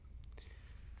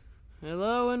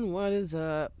Hello and what is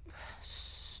up?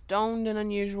 Stoned and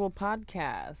Unusual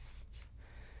Podcast.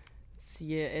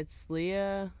 It's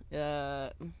Leah.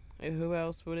 Who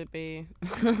else would it be?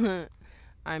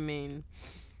 I mean,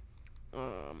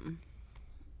 um,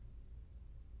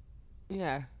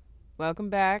 yeah. Welcome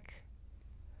back.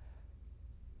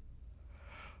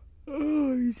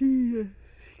 Oh, Jesus.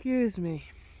 Excuse me.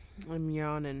 I'm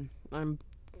yawning. I'm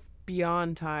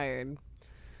beyond tired.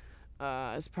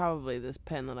 It's probably this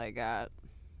pen that I got.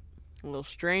 A little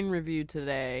strain review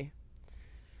today.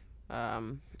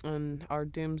 And our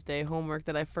doomsday homework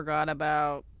that I forgot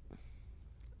about.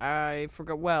 I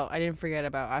didn't forget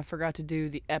about. I forgot to do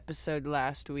the episode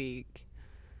last week.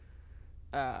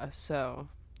 So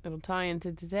it'll tie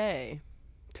into today.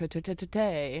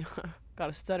 Today. Got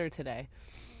a stutter today.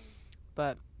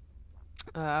 But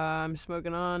I'm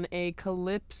smoking on a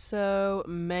Calypso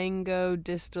Mango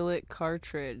Distillate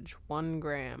Cartridge. 1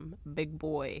 gram. Big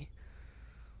boy.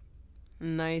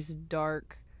 Nice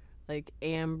dark, like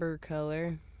amber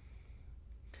color.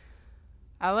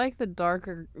 I like the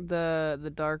darker, I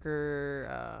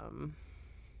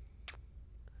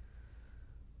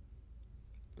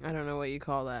don't know what you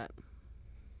call that.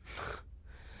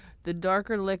 The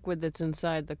darker liquid that's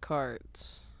inside the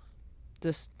carts.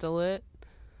 Distillate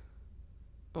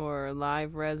or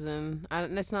live resin.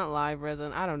 It's not live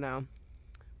resin. I don't know.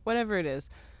 Whatever it is.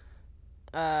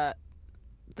 The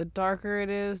darker it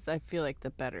is, I feel like the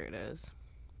better it is.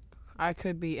 I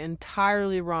could be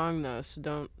entirely wrong though,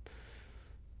 so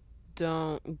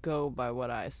don't go by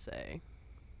what I say.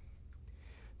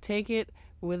 Take it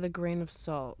with a grain of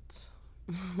salt.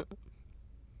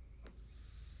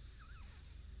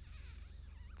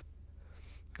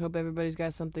 Hope everybody's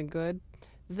got something good.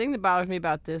 The thing that bothers me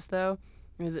about this, though,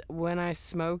 is when I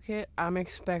smoke it, I'm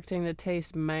expecting to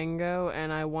taste mango,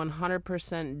 and I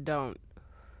 100% don't.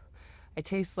 I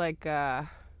taste like, you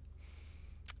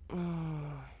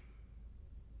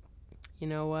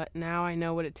know what? Now I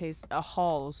know what it tastes. A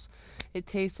Halls. It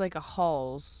tastes like a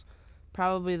Halls.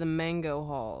 Probably the mango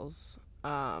Halls.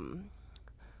 I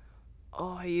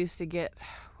used to get,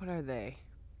 what are they?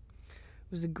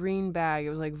 It was a green bag. It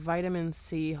was like vitamin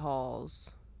C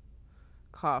Halls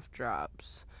cough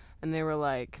drops. And they were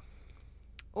like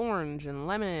orange and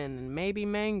lemon and maybe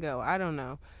mango. I don't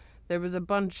know. There was a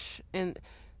bunch, and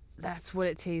that's what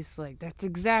it tastes like. That's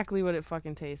exactly what it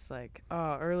fucking tastes like.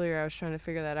 Oh, earlier I was trying to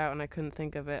figure that out and I couldn't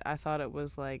think of it. I thought it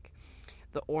was like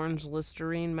the orange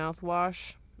Listerine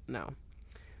mouthwash. No.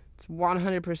 It's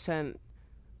 100%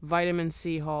 vitamin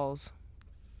C Halls.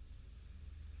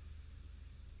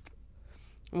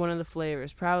 One of the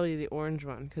flavors, probably the orange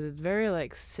one, because it's very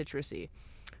like citrusy.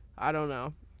 I don't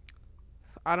know.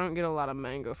 I don't get a lot of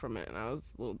mango from it, and I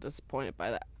was a little disappointed by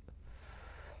that.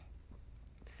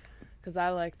 Because I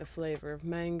like the flavor of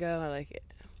mango. I like it.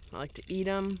 I like to eat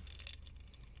them.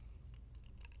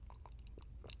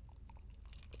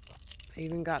 I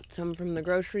even got some from the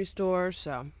grocery store,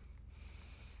 so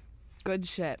good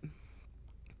shit.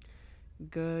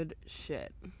 Good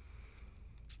shit.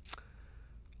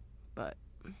 But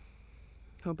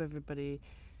hope everybody,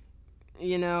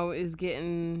 is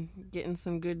getting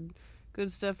some good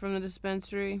stuff from the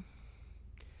dispensary.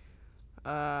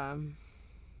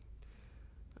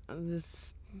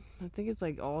 This, I think it's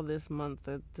like all this month,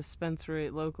 the dispensary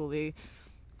locally,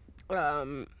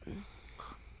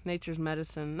 Nature's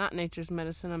Medicine, not Nature's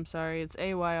Medicine, I'm sorry, it's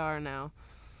AYR now.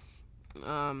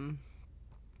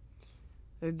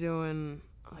 They're doing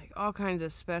like all kinds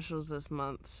of specials this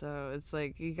month, so it's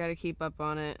like you gotta keep up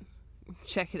on it,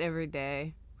 check it every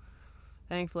day.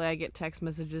 Thankfully I get text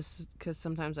messages because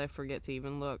sometimes I forget to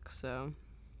even look, so.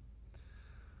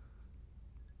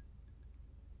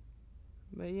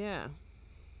 But yeah,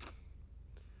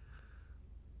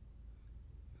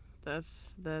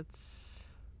 that's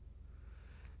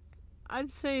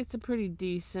I'd say it's a pretty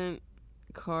decent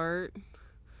cart.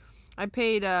 I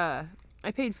paid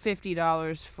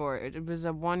 $50 for it. It was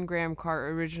a 1 gram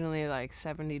cart, originally like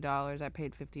 $70. I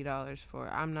paid $50 for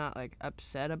it. I'm not like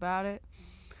upset about it.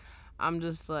 I'm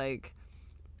just like,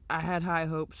 I had high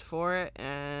hopes for it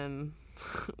and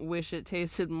wish it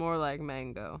tasted more like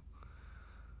mango.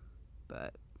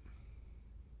 But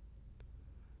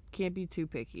can't be too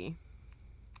picky.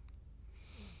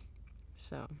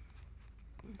 So,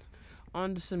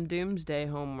 on to some doomsday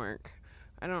homework.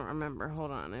 I don't remember.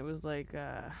 Hold on. It was like,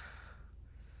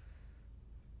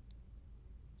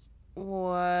 what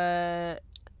are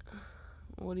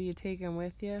you taking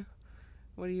with you?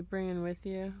 What are you bringing with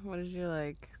you? What is your,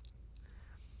 like,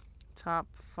 top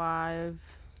 5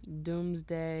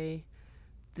 doomsday,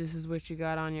 this is what you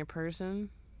got on your person?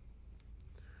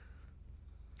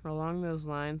 along those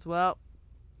lines, well,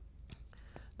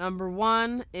 number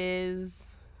one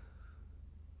is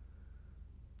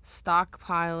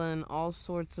stockpiling all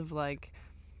sorts of like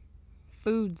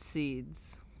food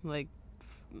seeds, like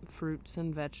fruits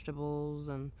and vegetables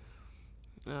and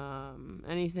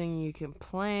anything you can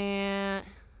plant.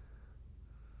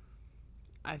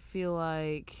 I feel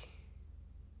like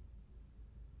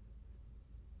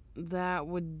that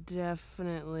would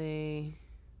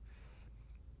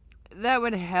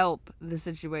help the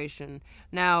situation.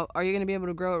 Now, are you going to be able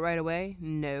to grow it right away?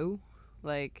 No.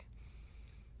 Like,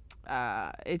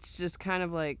 it's just kind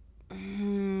of like,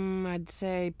 I'd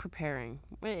say preparing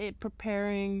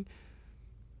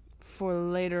for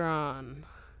later on.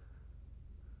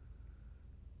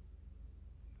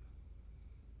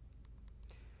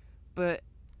 But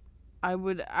I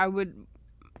would,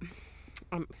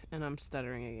 and I'm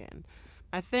stuttering again.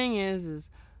 My thing is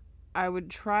I would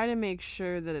try to make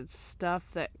sure that it's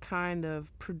stuff that kind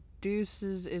of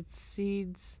produces its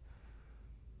seeds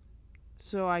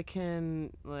so I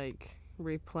can, like,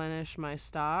 replenish my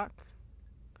stock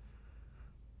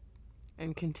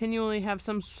and continually have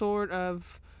some sort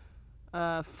of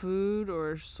food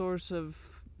or source of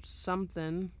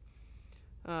something.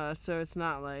 So it's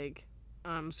not like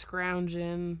I'm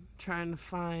scrounging, trying to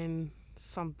find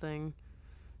something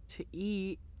to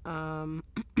eat.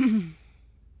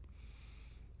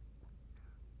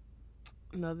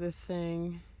 Another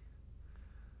thing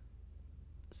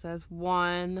says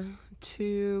 1,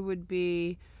 2 would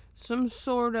be some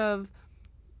sort of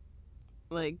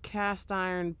like cast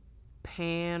iron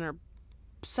pan or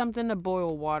something to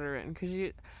boil water in, because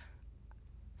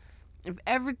if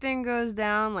everything goes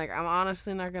down, like, I'm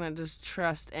honestly not gonna just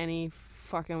trust any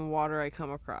fucking water I come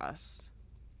across.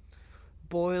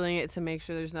 Boiling it to make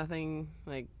sure there's nothing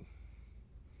like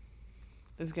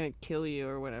that's gonna kill you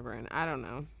or whatever, and I don't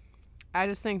know. I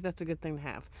just think that's a good thing to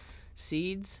have.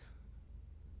 Seeds,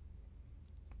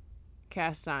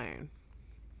 cast iron.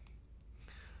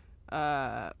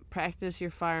 Practice your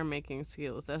fire making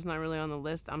skills. That's not really on the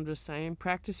list. I'm just saying,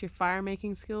 practice your fire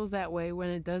making skills. That way, when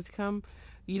it does come,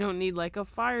 you don't need like a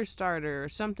fire starter or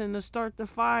something to start the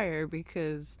fire,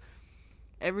 because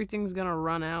everything's gonna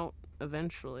run out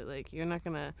eventually. Like, your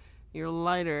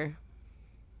lighter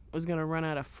is gonna run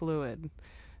out of fluid,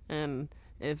 and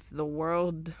if the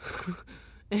world,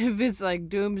 if it's like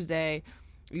doomsday,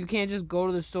 you can't just go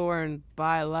to the store and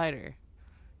buy a lighter.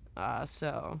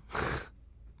 So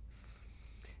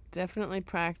definitely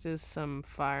practice some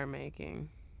fire making.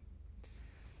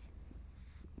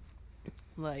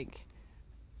 Like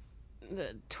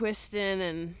the twisting,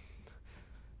 and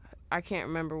I can't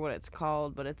remember what it's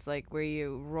called, but it's like where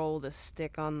you roll the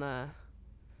stick on the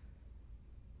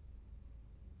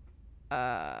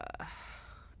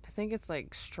I think it's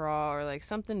like straw or like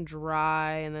something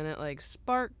dry, and then it like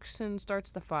sparks and starts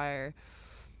the fire.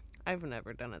 I've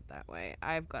never done it that way.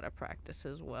 I've got to practice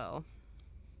as well.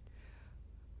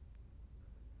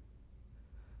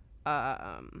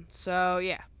 So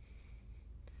yeah.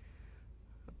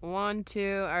 1,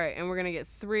 2, all right, and we're gonna get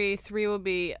 3. 3 will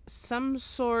be some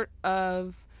sort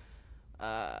of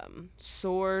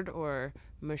sword or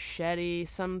machete,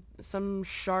 some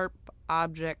sharp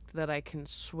object that I can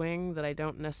swing that I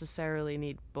don't necessarily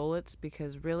need bullets,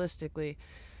 because realistically,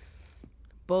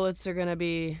 bullets are gonna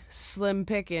be slim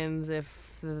pickings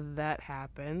if that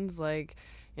happens. Like,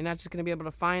 you're not just gonna be able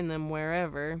to find them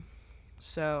wherever.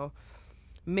 So,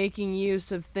 making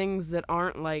use of things that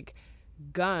aren't like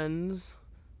guns.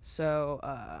 So,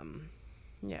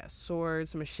 yeah,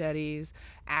 swords, machetes,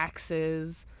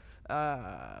 axes,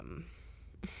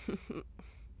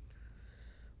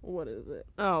 what is it?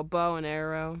 Oh, bow and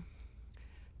arrow.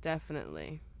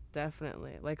 Definitely.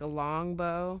 Like a long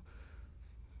bow.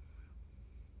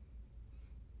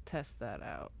 Test that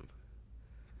out.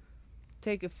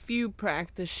 Take a few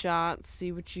practice shots,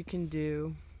 see what you can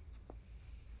do.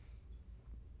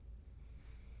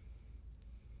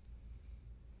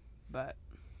 But,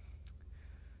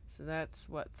 so that's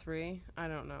what, 3? I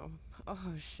don't know.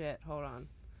 Oh shit, hold on.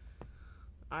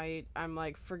 I'm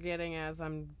like forgetting as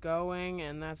I'm going,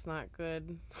 and that's not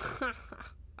good.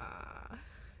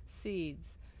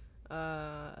 Seeds.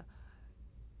 What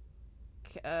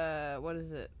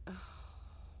is it?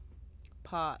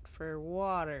 Pot for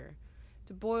water.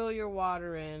 To boil your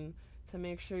water in, to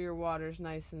make sure your water's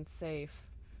nice and safe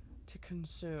to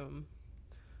consume.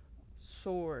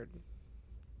 Sword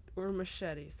or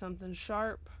machete, something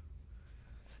sharp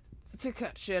to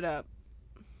cut shit up.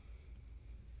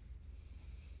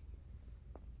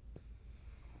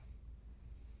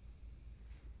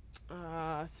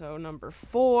 So number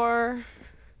 4,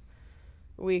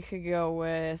 we could go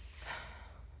with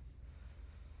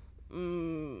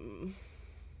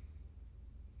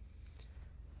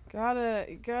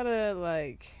Gotta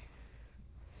like,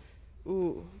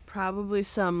 probably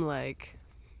some like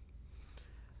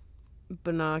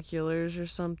binoculars or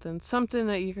something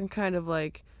that you can kind of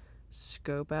like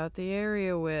scope out the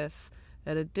area with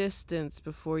at a distance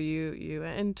before you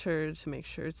enter to make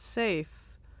sure it's safe.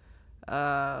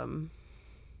 And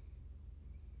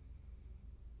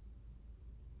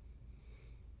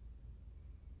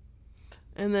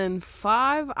then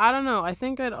 5, I don't know. I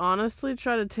think I'd honestly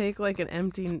try to take like an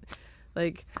empty,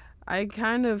 like, I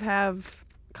kind of have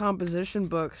composition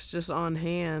books just on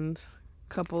hand,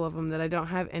 a couple of them that I don't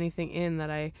have anything in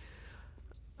that I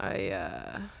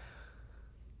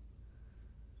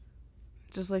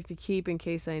just like to keep in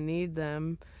case I need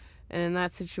them. And in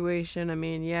that situation, I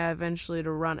mean, yeah, eventually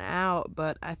to run out,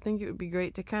 but I think it would be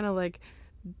great to kind of like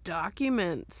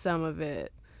document some of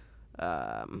it.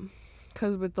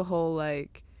 Because with the whole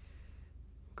like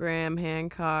Graham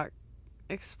Hancock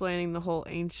explaining the whole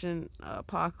ancient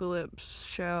apocalypse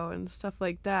show and stuff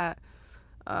like that,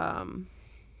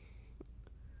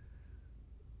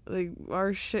 like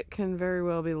our shit can very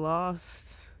well be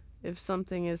lost if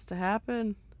something is to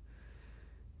happen.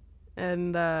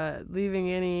 And leaving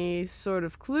any sort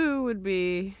of clue would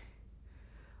be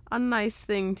a nice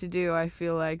thing to do, I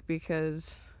feel like,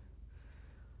 because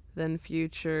then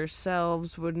future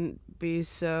selves wouldn't be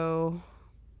so,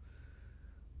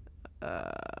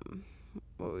 what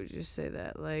would you say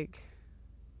that, like,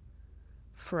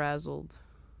 frazzled.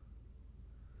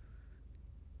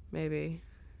 Maybe.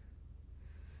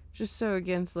 Just so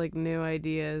against, like, new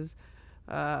ideas.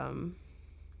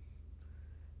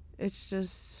 It's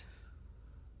just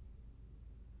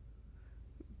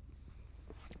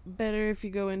better if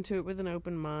you go into it with an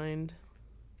open mind,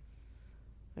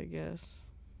 I guess.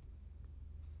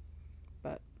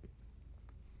 But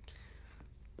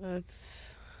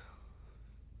it's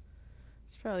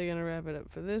probably gonna wrap it up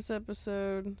for this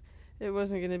episode. It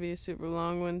wasn't gonna be a super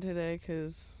long one today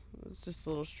because it was just a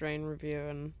little strain review,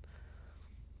 and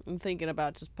I'm thinking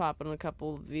about just popping a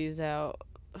couple of these out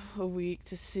a week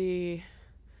to see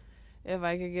if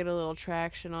I could get a little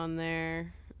traction on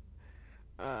there.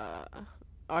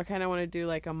 I kind of want to do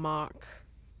like a mock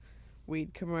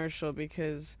weed commercial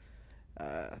because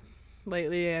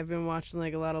lately I've been watching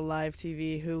like a lot of live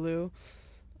TV, Hulu,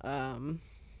 and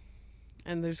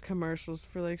there's commercials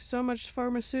for like so much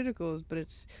pharmaceuticals,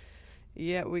 but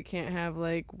yet we can't have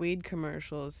like weed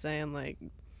commercials saying like,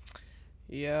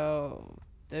 yo,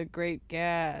 the great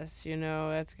gas,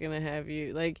 that's gonna have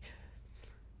you like.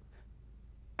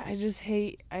 I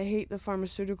hate the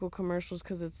pharmaceutical commercials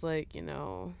because it's like,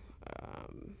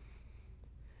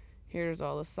 here's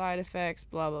all the side effects,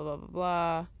 blah, blah, blah,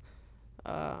 blah,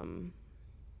 blah.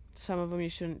 Some of them you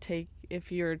shouldn't take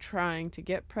if you're trying to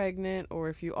get pregnant or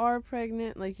if you are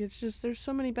pregnant. Like, it's just, there's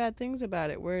so many bad things about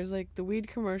it. Whereas, like, the weed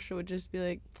commercial would just be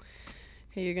like,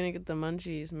 hey, you're going to get the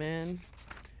munchies, man.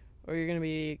 Or you're going to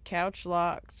be couch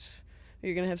locked. Or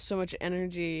you're going to have so much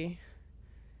energy.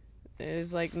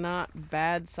 There's, like, not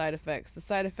bad side effects. The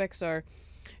side effects are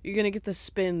you're going to get the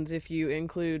spins if you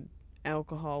include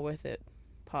alcohol with it.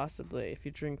 Possibly. If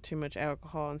you drink too much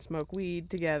alcohol and smoke weed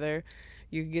together,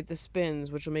 you could get the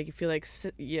spins, which will make you feel like...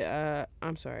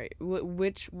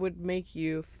 which would make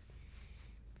you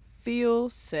feel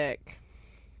sick.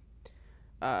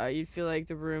 You'd feel like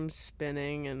the room's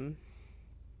spinning, and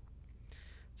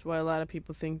that's why a lot of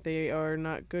people think they are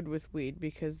not good with weed,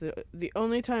 because the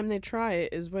only time they try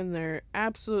it is when they're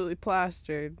absolutely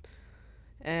plastered,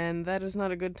 and that is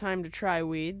not a good time to try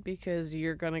weed, because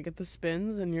you're gonna get the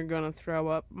spins and you're gonna throw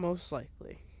up, most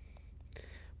likely.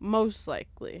 Most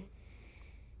likely.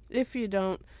 If you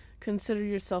don't, consider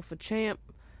yourself a champ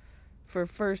for a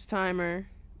first-timer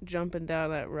jumping down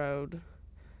that road.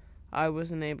 I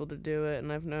wasn't able to do it,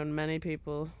 and I've known many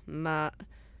people not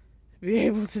be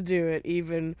able to do it,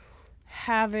 even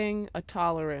having a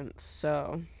tolerance,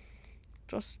 so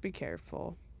just be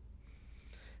careful.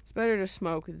 It's better to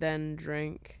smoke then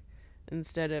drink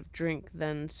instead of drink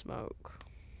then smoke.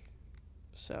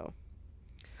 So,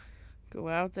 go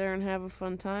out there and have a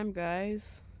fun time,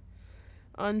 guys.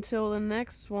 Until the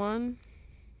next one,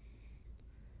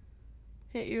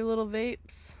 hit your little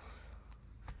vapes.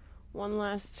 One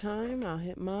last time, I'll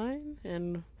hit mine,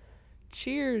 and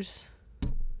cheers.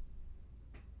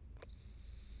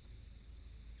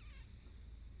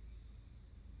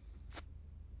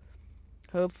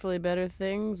 Hopefully better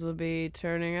things will be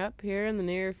turning up here in the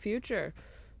near future.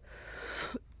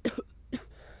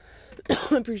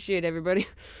 Appreciate everybody.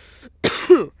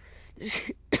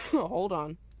 Hold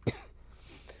on.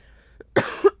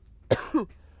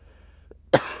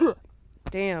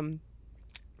 Damn.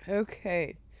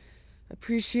 Okay.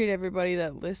 appreciate everybody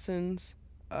that listens,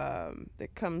 that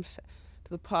comes to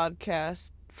the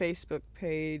podcast Facebook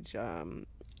page,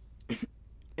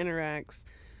 interacts.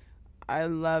 I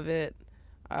love it.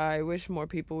 I wish more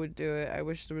people would do it. I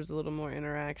wish there was a little more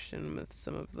interaction with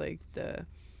some of like the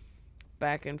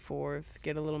back and forth,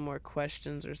 get a little more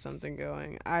questions or something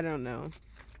going. I don't know.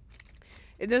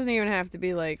 It doesn't even have to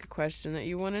be like a question that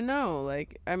you want to know.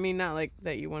 Like, I mean, not like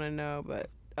that you want to know, but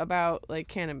about like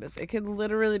cannabis. It could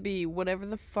literally be whatever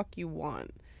the fuck you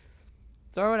want.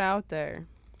 Throw it out there.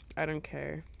 I don't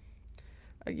care.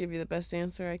 I give you the best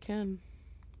answer I can.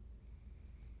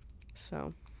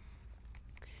 So,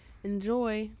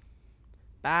 enjoy.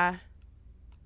 Bye.